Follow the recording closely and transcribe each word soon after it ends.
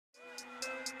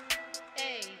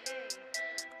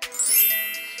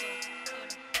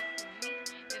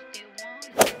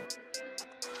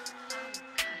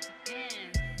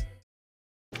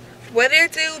What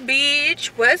it do, bitch?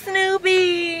 What's new,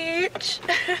 bitch?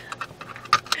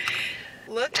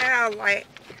 Look at how light.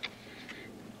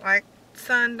 Like,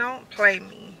 son, don't play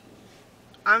me.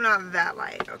 I'm not that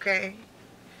light, okay?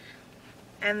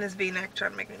 And this V-neck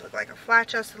trying to make me look like a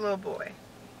flat-chested little boy.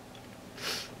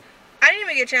 I didn't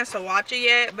even get a chance to watch it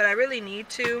yet, but I really need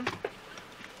to.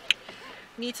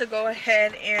 Need to go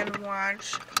ahead and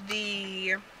watch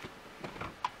the...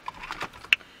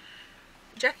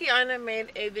 Jackie Aina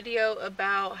made a video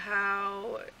about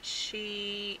how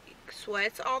she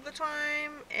sweats all the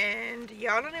time, and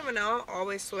y'all don't even know, I'm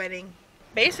always sweating.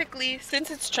 Basically,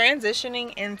 since it's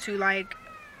transitioning into like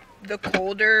the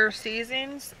colder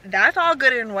seasons, that's all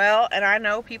good and well, and I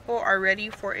know people are ready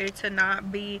for it to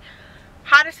not be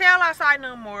hot as hell outside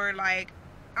no more. Like,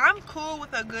 I'm cool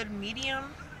with a good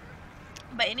medium,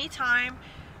 but anytime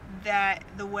that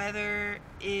the weather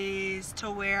is to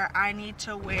where I need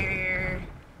to wear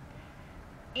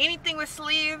anything with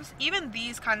sleeves, even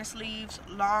these kind of sleeves,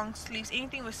 long sleeves,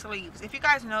 anything with sleeves. If you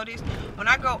guys notice, when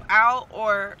I go out,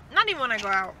 or not even when I go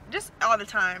out, just all the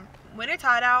time, when it's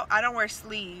hot out, I don't wear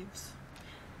sleeves.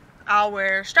 I'll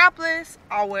wear strapless,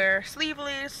 I'll wear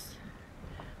sleeveless,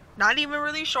 not even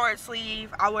really short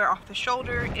sleeve. I'll wear off the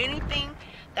shoulder, anything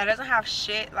that doesn't have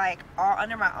shit like all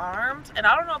under my arms. And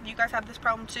I don't know if you guys have this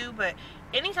problem too, but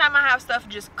anytime I have stuff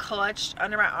just clutched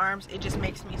under my arms, it just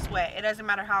makes me sweat. It doesn't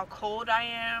matter how cold I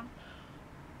am.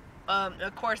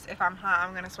 Of course, if I'm hot,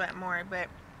 I'm gonna sweat more, but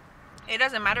it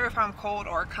doesn't matter if I'm cold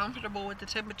or comfortable with the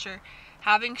temperature.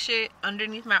 Having shit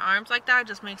underneath my arms like that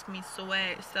just makes me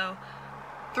sweat. So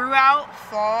throughout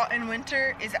fall and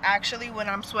winter is actually when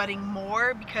I'm sweating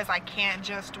more, because I can't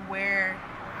just wear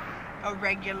a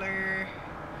regular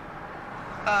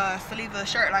sleeveless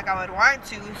shirt like I would want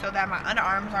to, so that my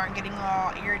underarms aren't getting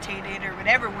all irritated or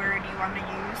whatever word you want to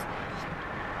use.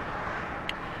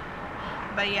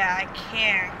 But yeah, I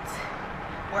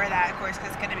can't wear that, of course,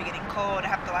 because it's gonna be getting cold. I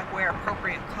have to like wear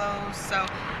appropriate clothes. So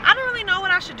I don't really know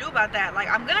what I should do about that. Like,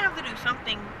 I'm gonna have to do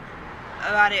something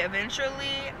about it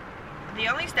eventually. The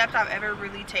only steps I've ever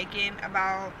really taken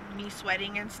about me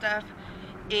sweating and stuff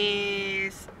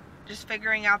is just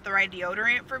figuring out the right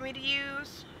deodorant for me to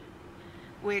use,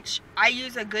 which I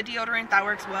use a good deodorant that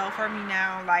works well for me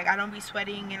now. Like, I don't be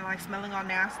sweating and like smelling all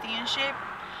nasty and shit,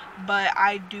 but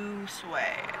I do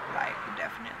sweat, like,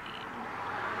 definitely.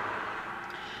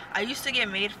 I used to get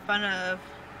made fun of.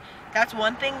 That's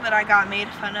one thing that I got made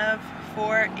fun of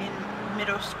for in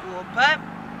middle school. But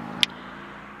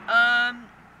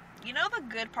you know, the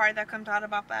good part that comes out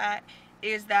about that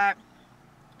is that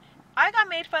I got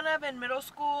made fun of in middle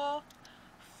school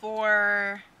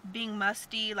for being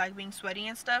musty, like being sweaty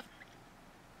and stuff.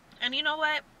 And you know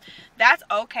what? That's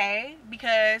okay,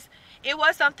 because it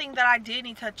was something that I did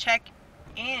need to check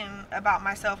in about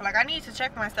myself. Like, I need to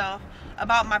check myself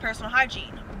about my personal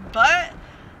hygiene. But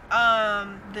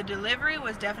the delivery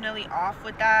was definitely off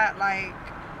with that. Like,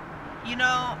 you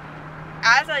know,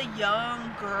 as a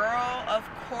young girl, of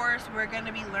course, we're going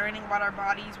to be learning about our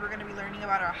bodies, we're going to be learning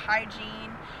about our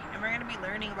hygiene, and we're going to be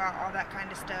learning about all that kind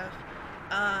of stuff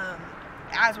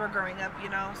as we're growing up, you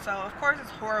know. So of course it's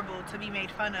horrible to be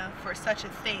made fun of for such a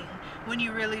thing when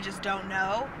you really just don't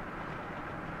know.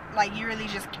 Like, you really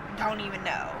just don't even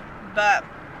know. But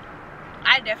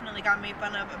I definitely got made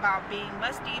fun of about being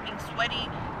musty, being sweaty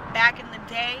back in the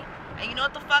day. And you know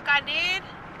what the fuck I did?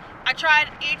 I tried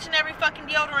each and every fucking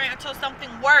deodorant until something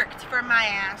worked for my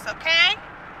ass, okay?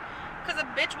 Because a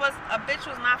bitch was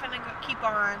not gonna keep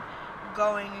on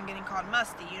going and getting called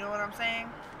musty, you know what I'm saying?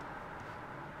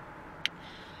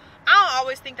 I don't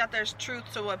always think that there's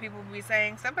truth to what people be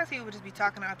saying. Sometimes people just be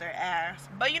talking out their ass.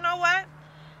 But you know what?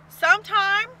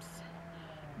 Sometimes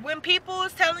when people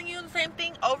is telling you the same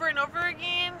thing over and over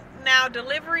again, now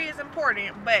delivery is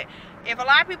important, but if a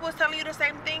lot of people is telling you the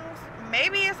same things,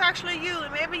 maybe it's actually you,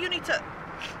 and maybe you need to...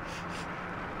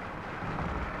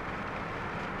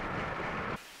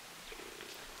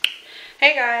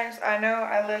 Hey guys, I know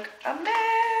I look a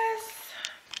mess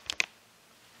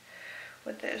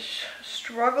with this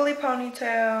struggly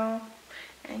ponytail,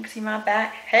 and you can see my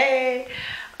back. Hey,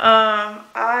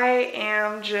 I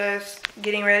am just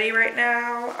getting ready right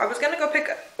now. I was gonna go pick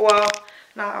up, well,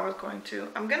 not I was going to.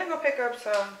 I'm gonna go pick up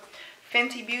some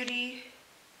Fenty Beauty,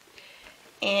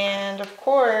 and of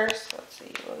course, let's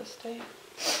see, will this stay?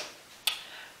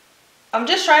 I'm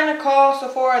just trying to call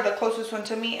Sephora, the closest one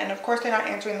to me, and of course they're not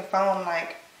answering the phone.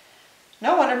 Like,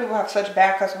 no wonder people have such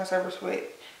bad customer service with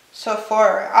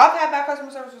Sephora. I've had bad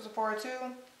customer service with Sephora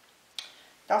too.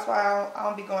 That's why I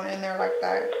don't be going in there like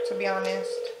that, to be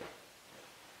honest.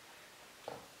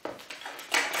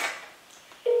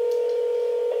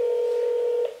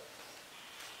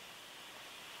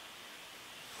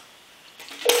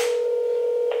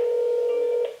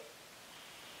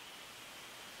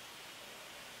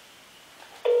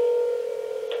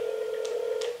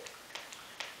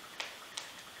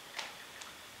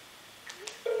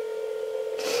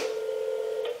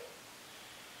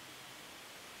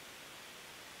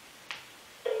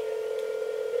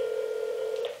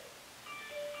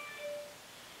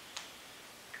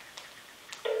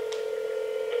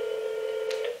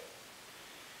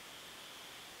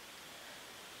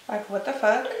 Like, what the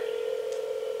fuck?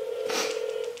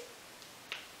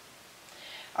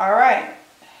 Alright.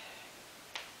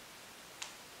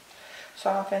 So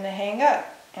I'm finna hang up.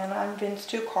 And I'm finna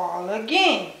to call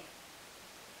again.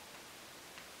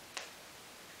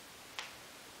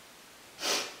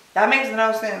 That makes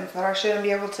no sense that I shouldn't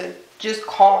be able to just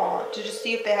call to just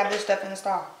see if they have their stuff in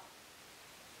stock.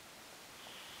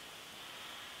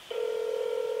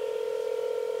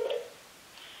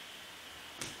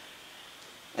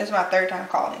 This is my third time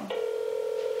calling.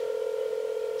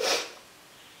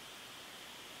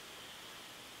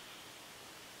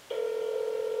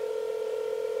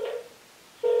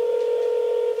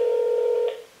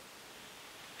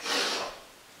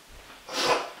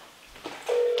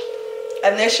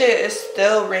 And this shit is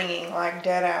still ringing like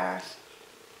dead ass.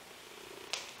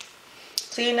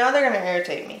 So you know they're gonna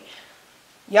irritate me.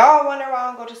 Y'all wonder why I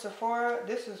don't go to Sephora?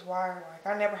 This is why. Like,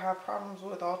 I never have problems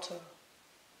with Ulta.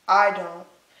 I don't.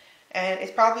 And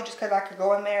it's probably just because I could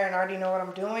go in there and already know what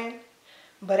I'm doing.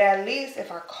 But at least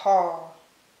if I call,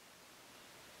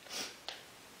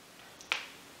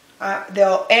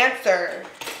 they'll answer.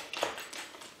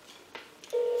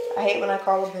 I hate when I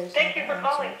call a business. Thank you for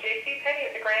calling J.C. Penney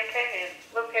at the Grand Canyon,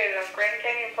 located on Grand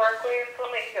Canyon Parkway in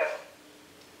Flamingo.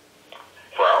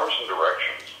 For hours and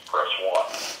directions, press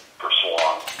 1. For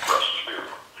salon, press 2.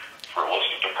 For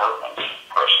list of departments,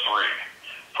 press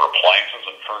 3. For appliances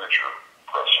and furniture,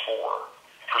 press 4.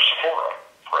 For Sephora,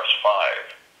 press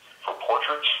 5. For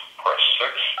portraits, press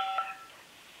 6.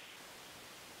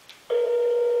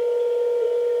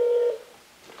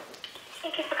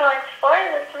 Thank you for calling Sephora.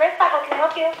 This is Marissa. How can I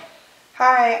help you?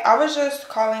 Hi, I was just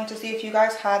calling to see if you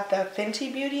guys had the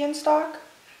Fenty Beauty in stock.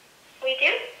 We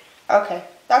do? Okay,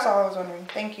 that's all I was wondering.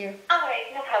 Thank you.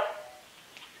 Alright, no problem.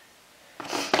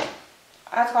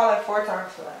 I had to call like 4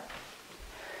 times for that.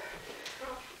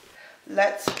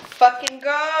 Let's fucking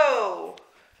go.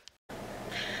 I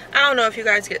don't know if you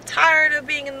guys get tired of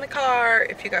being in the car,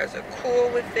 if you guys are cool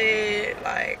with it,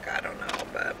 like, I don't know,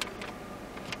 but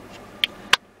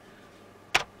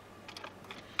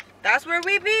that's where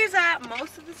we bees at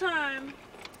most of the time.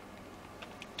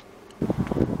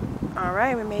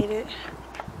 Alright, we made it.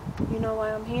 You know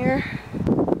why I'm here?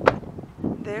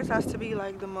 This has to be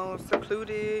like the most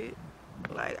secluded,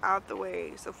 like out the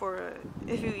way Sephora,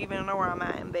 if you even know where I'm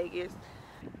at in Vegas.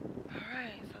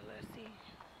 Alright, so let's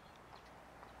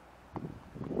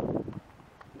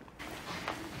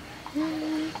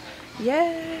see.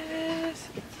 Yes,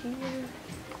 it's here.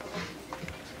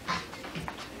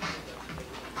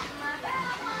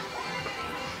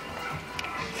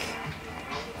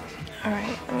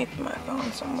 Alright, let me put my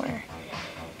phone somewhere.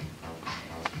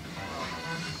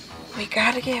 We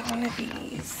gotta get one of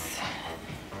these.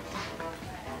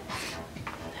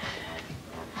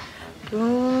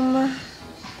 Boom.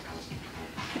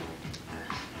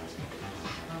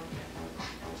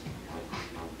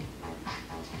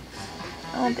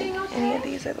 I don't think any of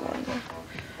these are the ones.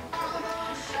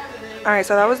 Alright,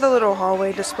 so that was the little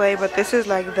hallway display, but this is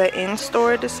like the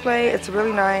in-store display. It's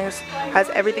really nice, has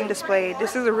everything displayed.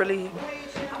 This is a really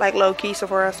like low-key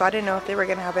Sephora, so I didn't know if they were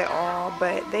gonna have it all,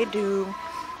 but they do.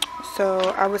 So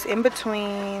I was in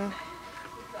between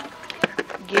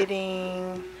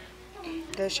getting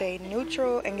the shade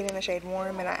neutral and getting the shade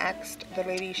warm, and I asked the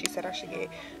lady, she said I should get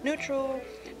neutral.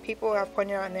 People have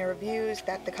pointed out in their reviews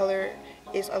that the color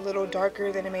is a little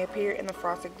darker than it may appear in the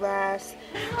frosted glass.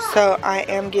 So I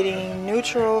am getting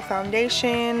neutral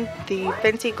foundation, the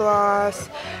Fenty gloss,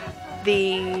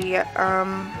 the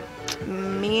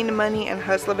Mean Money and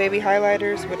Hustler Baby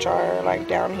highlighters, which are like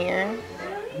down here.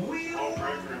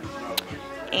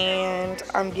 And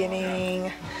I'm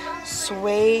getting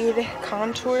suede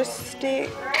contour stick,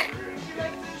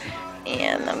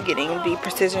 and I'm getting the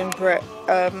precision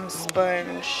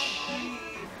sponge.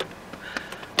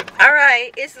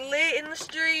 Alright, it's lit in the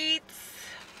streets.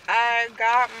 I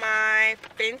got my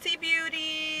Fenty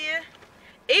Beauty.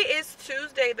 It is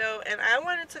Tuesday though, and I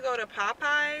wanted to go to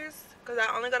Popeyes because I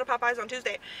only go to Popeyes on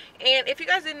Tuesday. And if you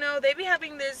guys didn't know, they be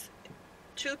having this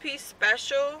 2-piece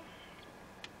special,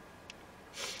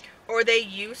 or they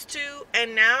used to,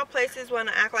 and now places want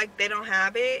to act like they don't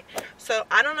have it. So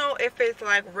I don't know if it's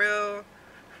like real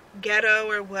ghetto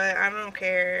or what. I don't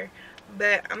care,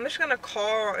 but I'm just gonna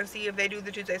call and see if they do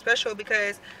the Tuesday special,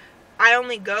 because I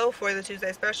only go for the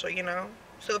Tuesday special, you know.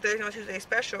 So if there's no Tuesday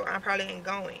special, I probably ain't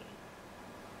going.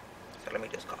 So let me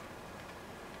just call.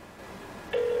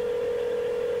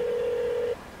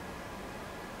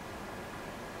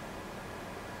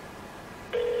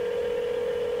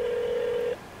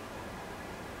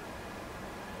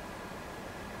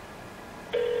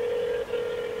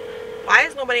 Why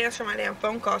is nobody answering my damn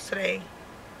phone calls today?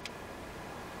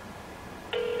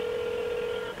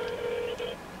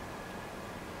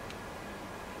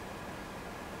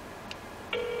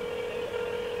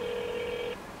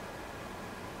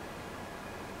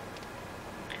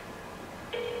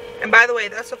 And by the way,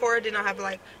 that Sephora did not have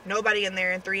like nobody in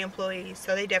there and 3 employees,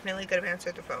 so they definitely could have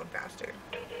answered the phone faster.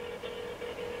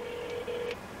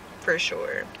 For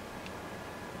sure.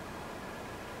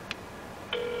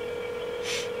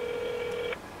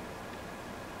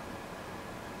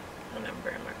 What number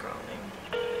am I calling?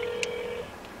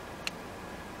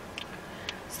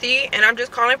 See, and I'm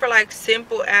just calling for like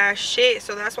simple ass shit,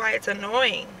 so that's why it's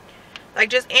annoying. Like,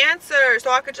 just answer so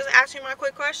I could just ask you my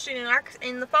quick question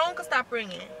and the phone could stop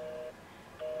ringing.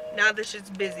 Now this shit's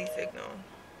busy signal.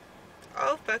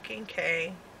 Oh fucking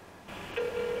K.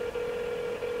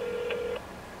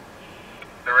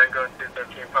 Durango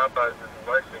 213 Popeyes, this is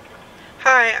Mike speaking.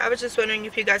 Hi, I was just wondering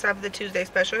if you guys have the Tuesday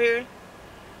special here.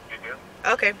 You do?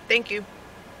 Okay, thank you.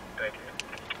 Thank you.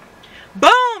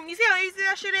 Boom! You see how easy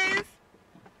that shit is?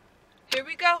 Here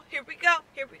we go, here we go,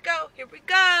 here we go, here we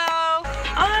go.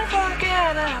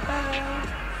 Unforgettable.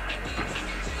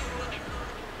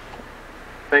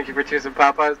 Thank you for choosing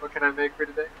Popeyes. What can I make for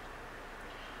today?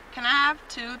 Can I have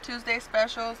 2 Tuesday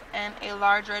specials and a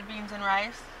large red beans and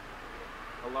rice?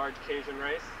 A large Cajun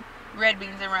rice, Red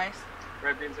beans and rice.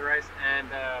 red beans and rice, and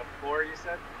 4 you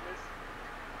said, miss?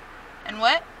 And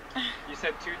what? You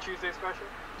said 2 Tuesday special?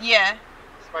 Yeah,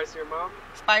 Spicy or mild?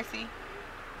 spicy.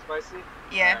 Spicy?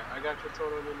 Yeah. Alright, I got your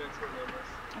total on the next one, then,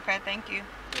 miss. Okay, thank you.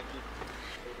 Thank you.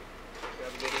 You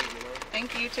have a good evening, man.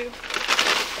 Thank you too.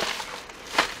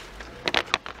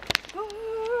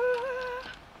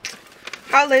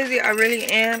 How lazy I really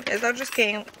am is I just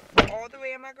came all the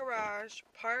way in my garage,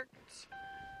 parked,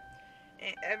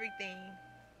 and everything.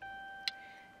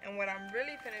 And what I'm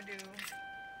really finna do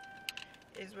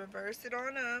is reverse it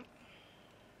on up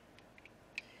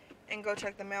and go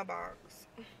check the mailbox.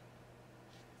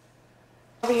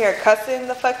 Over here cussing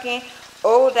the fucking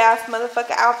old ass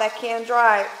motherfucker out that can't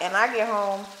drive, and I get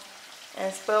home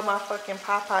and spill my fucking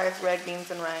Popeyes red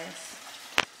beans and rice.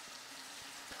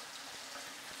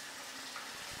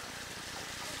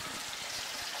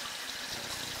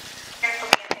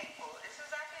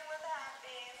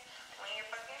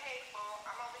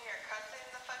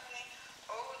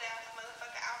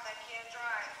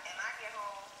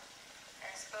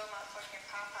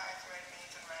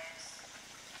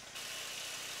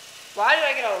 Why did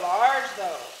I get a large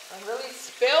though? I really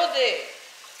spilled it.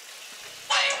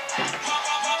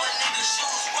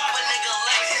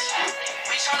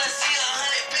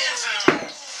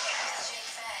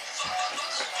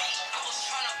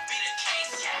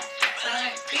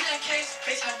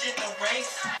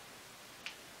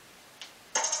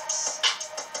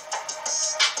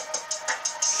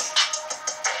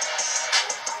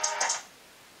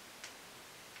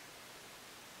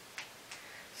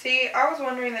 See, I was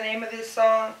wondering the name of this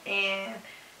song, and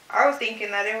I was thinking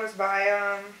that it was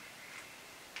by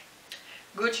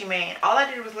Gucci Mane. All I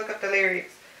did was look up the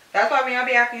lyrics. That's why when y'all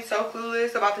be acting so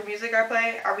clueless about the music I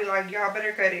play, I'll be like, y'all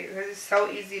better cut it, because it's so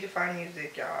easy to find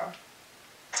music, y'all.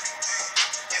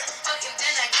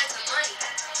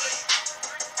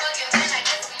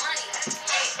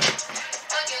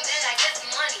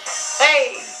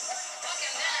 Hey!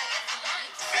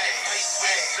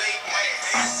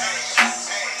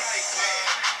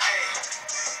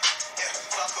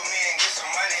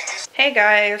 Hey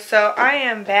guys, so I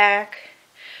am back.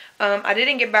 I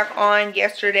didn't get back on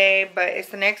yesterday, but it's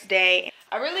the next day.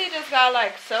 I really just got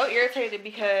like so irritated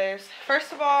because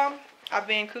first of all, I've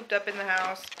been cooped up in the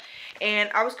house,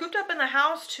 and I was cooped up in the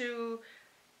house to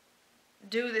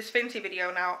do this Fenty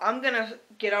video. Now I'm gonna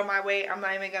get on my way. I'm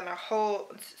not even gonna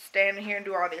stand here and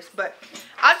do all this, but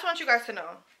I just want you guys to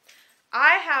know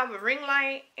I have a ring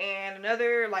light and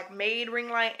another like maid ring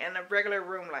light and a regular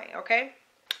room light. Okay,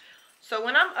 so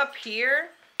when I'm up here,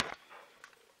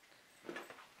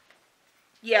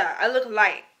 yeah, I look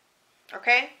light.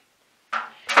 Okay,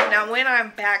 now when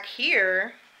I'm back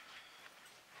here,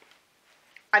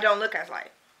 I don't look as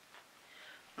light.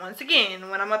 Once again,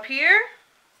 when I'm up here,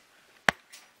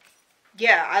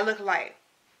 yeah, I look light.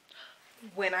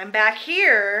 When I'm back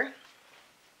here,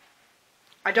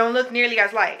 I don't look nearly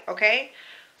as light, okay?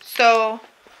 So,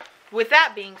 with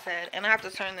that being said, and I have to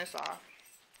turn this off.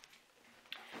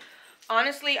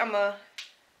 Honestly, not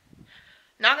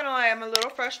gonna lie, I'm a little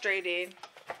frustrated.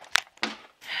 You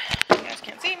guys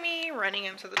can't see me running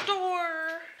into the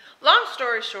door. Long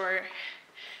story short,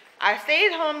 I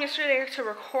stayed home yesterday to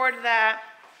record that,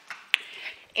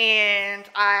 and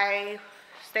I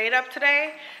stayed up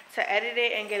today to edit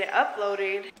it and get it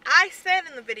uploaded. I said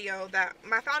in the video that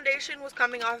my foundation was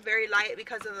coming off very light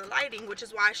because of the lighting, which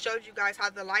is why I showed you guys how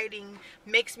the lighting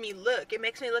makes me look. It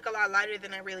makes me look a lot lighter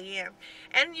than I really am.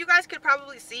 And you guys could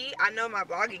probably see, I know my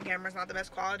vlogging camera is not the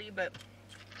best quality, but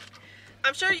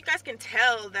I'm sure you guys can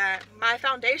tell that my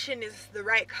foundation is the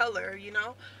right color, you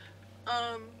know.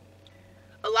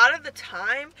 A lot of the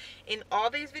time in all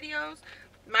these videos,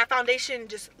 my foundation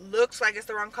just looks like it's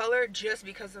the wrong color just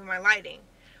because of my lighting,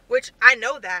 which I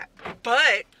know that.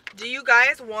 But do you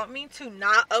guys want me to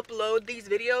not upload these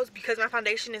videos because my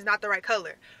foundation is not the right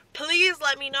color? Please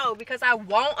let me know, because I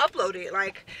won't upload it.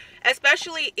 Like,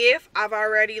 especially if I've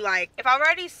already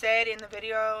said in the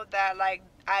video that like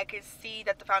I could see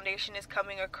that the foundation is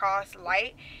coming across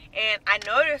light, and I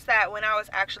noticed that when I was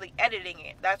actually editing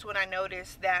it, that's when I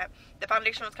noticed that the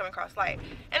foundation was coming across light,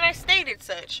 and I stated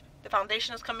such. The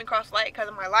foundation is coming across light because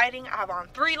of my lighting. I have on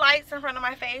 3 lights in front of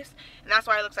my face, and that's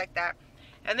why it looks like that.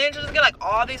 And then just get like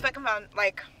all these fucking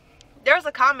like, there was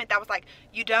a comment that was like,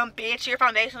 "You dumb bitch, your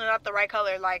foundation is not the right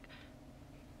color." Like,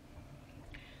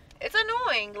 it's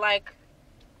annoying. Like,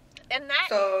 and that.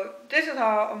 So this is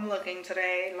how I'm looking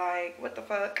today. Like, what the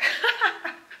fuck?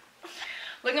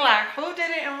 Looking like who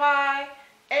did it and why?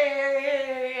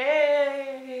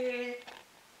 Hey.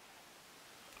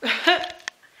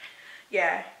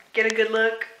 Yeah, get a good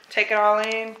look, take it all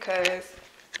in, because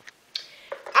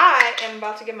I am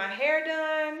about to get my hair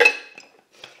done.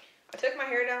 I took my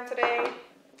hair down today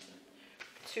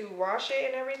to wash it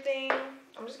and everything.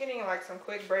 I'm just getting like some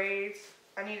quick braids.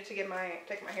 I needed to take my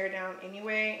hair down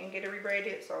anyway and get it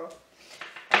rebraided, so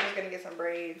I'm just gonna get some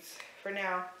braids for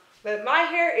now. But my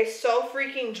hair is so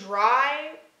freaking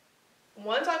dry.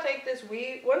 Once I take these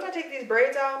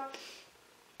braids out,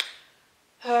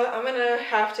 I'm gonna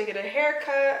have to get a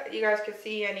haircut. You guys can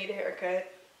see I need a haircut,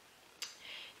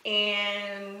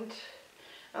 and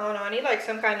I don't know, I need like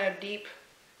some kind of deep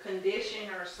condition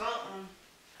or something.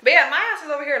 But yeah, my ass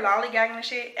is over here lollygagging and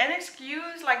shit, and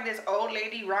excuse like this old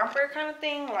lady romper kind of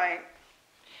thing. Like,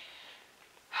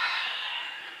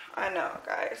 I know,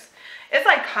 guys, it's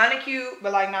like kind of cute,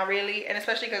 but like not really, and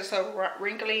especially because it's so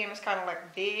wrinkly and it's kind of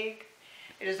like big,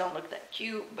 it just don't look that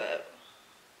cute. But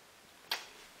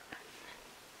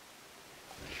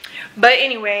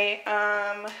anyway,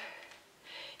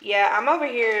 yeah, I'm over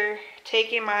here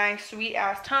taking my sweet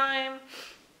ass time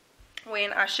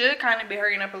when I should kind of be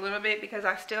hurrying up a little bit, because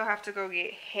I still have to go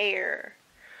get hair.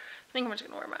 I think I'm just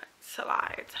gonna wear my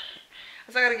slides.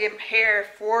 I still gotta get hair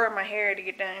for my hair to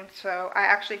get done, so I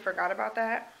actually forgot about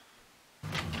that.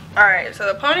 All right,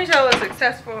 so the ponytail is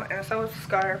successful, and so is the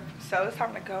scarf, so it's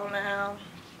time to go now.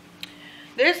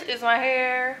 This is my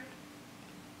hair.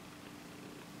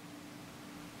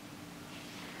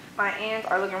 My ends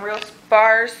are looking real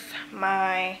sparse.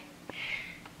 I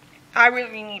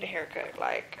really need a haircut.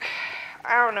 Like,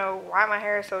 I don't know why my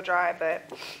hair is so dry, but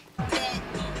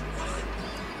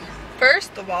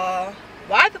first of all,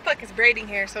 why the fuck is braiding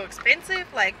hair so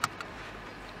expensive? Like,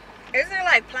 isn't it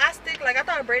like plastic? Like, I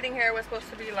thought braiding hair was supposed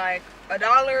to be like $1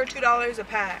 or $2 a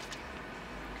pack.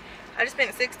 I just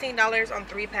spent $16 on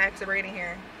 3 packs of braiding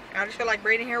hair. I just feel like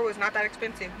braiding hair was not that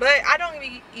expensive, but I don't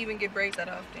even get braids that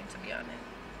often, to be honest.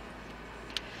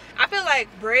 I feel like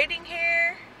braiding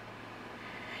hair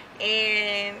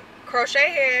and crochet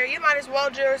hair, you might as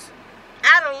well just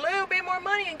add a little bit more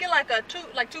money and get like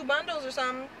two bundles or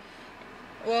something.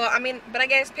 Well, I mean, but I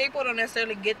guess people don't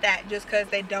necessarily get that just because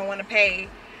they don't want to pay.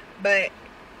 But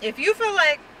if you feel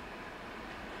like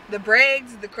the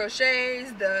braids, the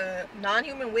crochets, the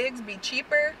non-human wigs be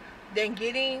cheaper than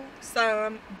getting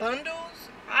some bundles,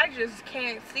 I just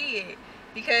can't see it.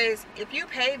 Because if you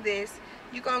pay this,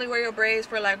 you can only wear your braids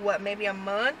for like what, maybe a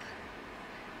month,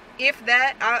 if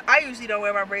that. I usually don't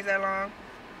wear my braids that long,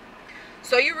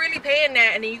 so you're really paying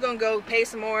that, and then you're gonna go pay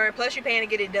some more, plus you're paying to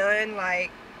get it done.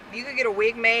 Like, you could get a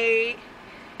wig made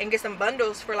and get some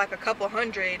bundles for like a couple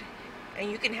 $100,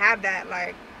 and you can have that.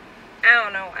 Like, I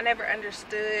don't know, I never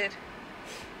understood,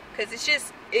 because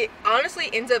it honestly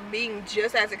ends up being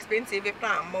just as expensive, if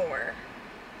not more,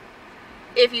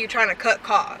 if you're trying to cut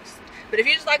costs. But if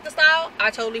you just like the style,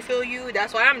 I totally feel you.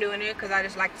 That's why I'm doing it, because I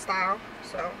just like the style.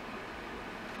 So,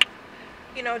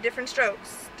 you know, different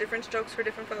strokes for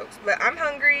different folks. But I'm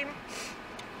hungry.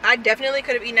 I definitely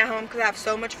could have eaten at home because I have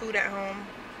so much food at home.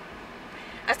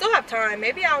 I still have time.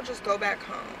 Maybe I'll just go back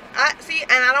home.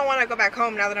 And I don't want to go back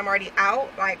home now that I'm already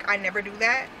out. Like, I never do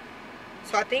that.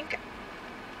 So I think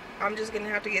I'm just gonna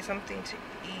have to get something to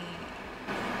eat.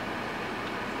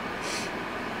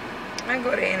 I can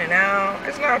go to In-N-Out.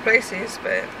 It's a lot of places,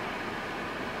 but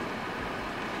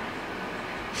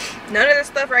none of this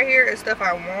stuff right here is stuff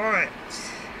I want.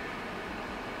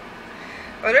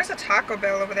 Oh, there's a Taco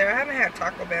Bell over there. I haven't had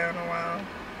Taco Bell in a while.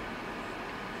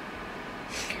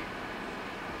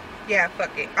 Yeah,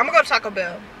 fuck it. I'm gonna go to Taco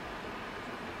Bell.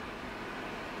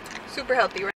 Super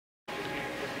healthy, right?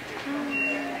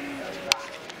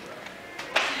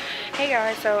 Hey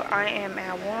guys, so I am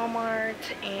at Walmart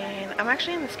and I'm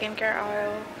actually in the skincare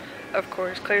aisle. Of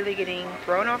course, clearly getting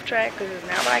thrown off track because it's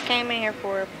not what I came in here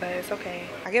for, but it's okay.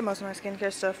 I get most of my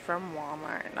skincare stuff from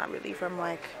Walmart, not really from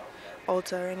like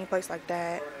Ulta or any place like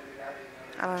that.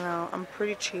 I don't know, I'm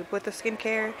pretty cheap with the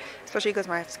skincare, especially because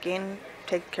my skin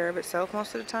takes care of itself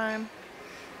most of the time.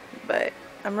 But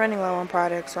I'm running low on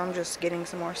products, so I'm just getting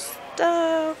some more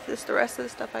stuff. This is the rest of the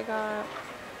stuff I got.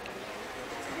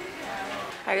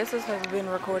 I guess this has been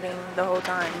recording the whole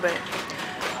time, but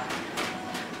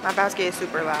my basket is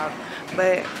super loud.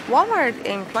 But Walmart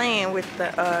ain't playing with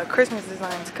the Christmas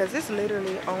designs because it's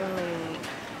literally only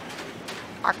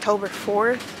October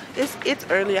 4th. It's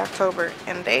early October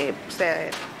and they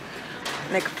said,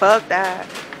 nigga, fuck that.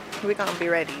 We gonna be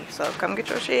ready. So come get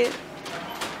your shit.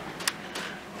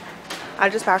 I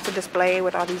just passed a display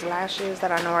with all these lashes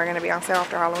that I know are gonna be on sale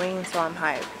after Halloween, so I'm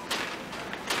hyped.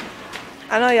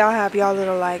 I know y'all have y'all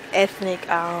little like ethnic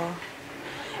aisle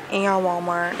in y'all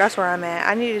Walmart. That's where I'm at.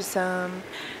 I need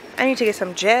to get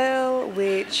some gel,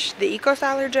 which the Eco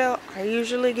Styler gel I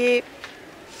usually get.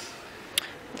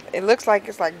 It looks like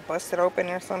it's like busted open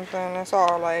or something. It's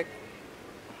all like,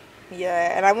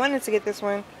 yeah. And I wanted to get this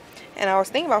one, and I was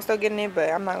thinking about still getting it, but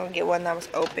I'm not gonna get one that was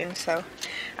open. So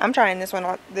I'm trying this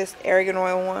one, this argan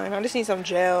oil one. I just need some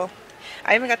gel.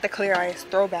 I even got the Clear Ice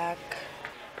throwback.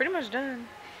 Pretty much done.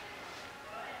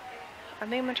 I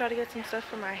think I'm gonna try to get some stuff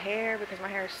for my hair because my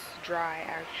hair is dry.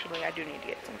 Actually, I do need to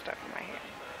get some stuff for my hair.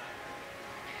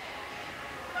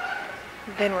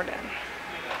 Then we're done.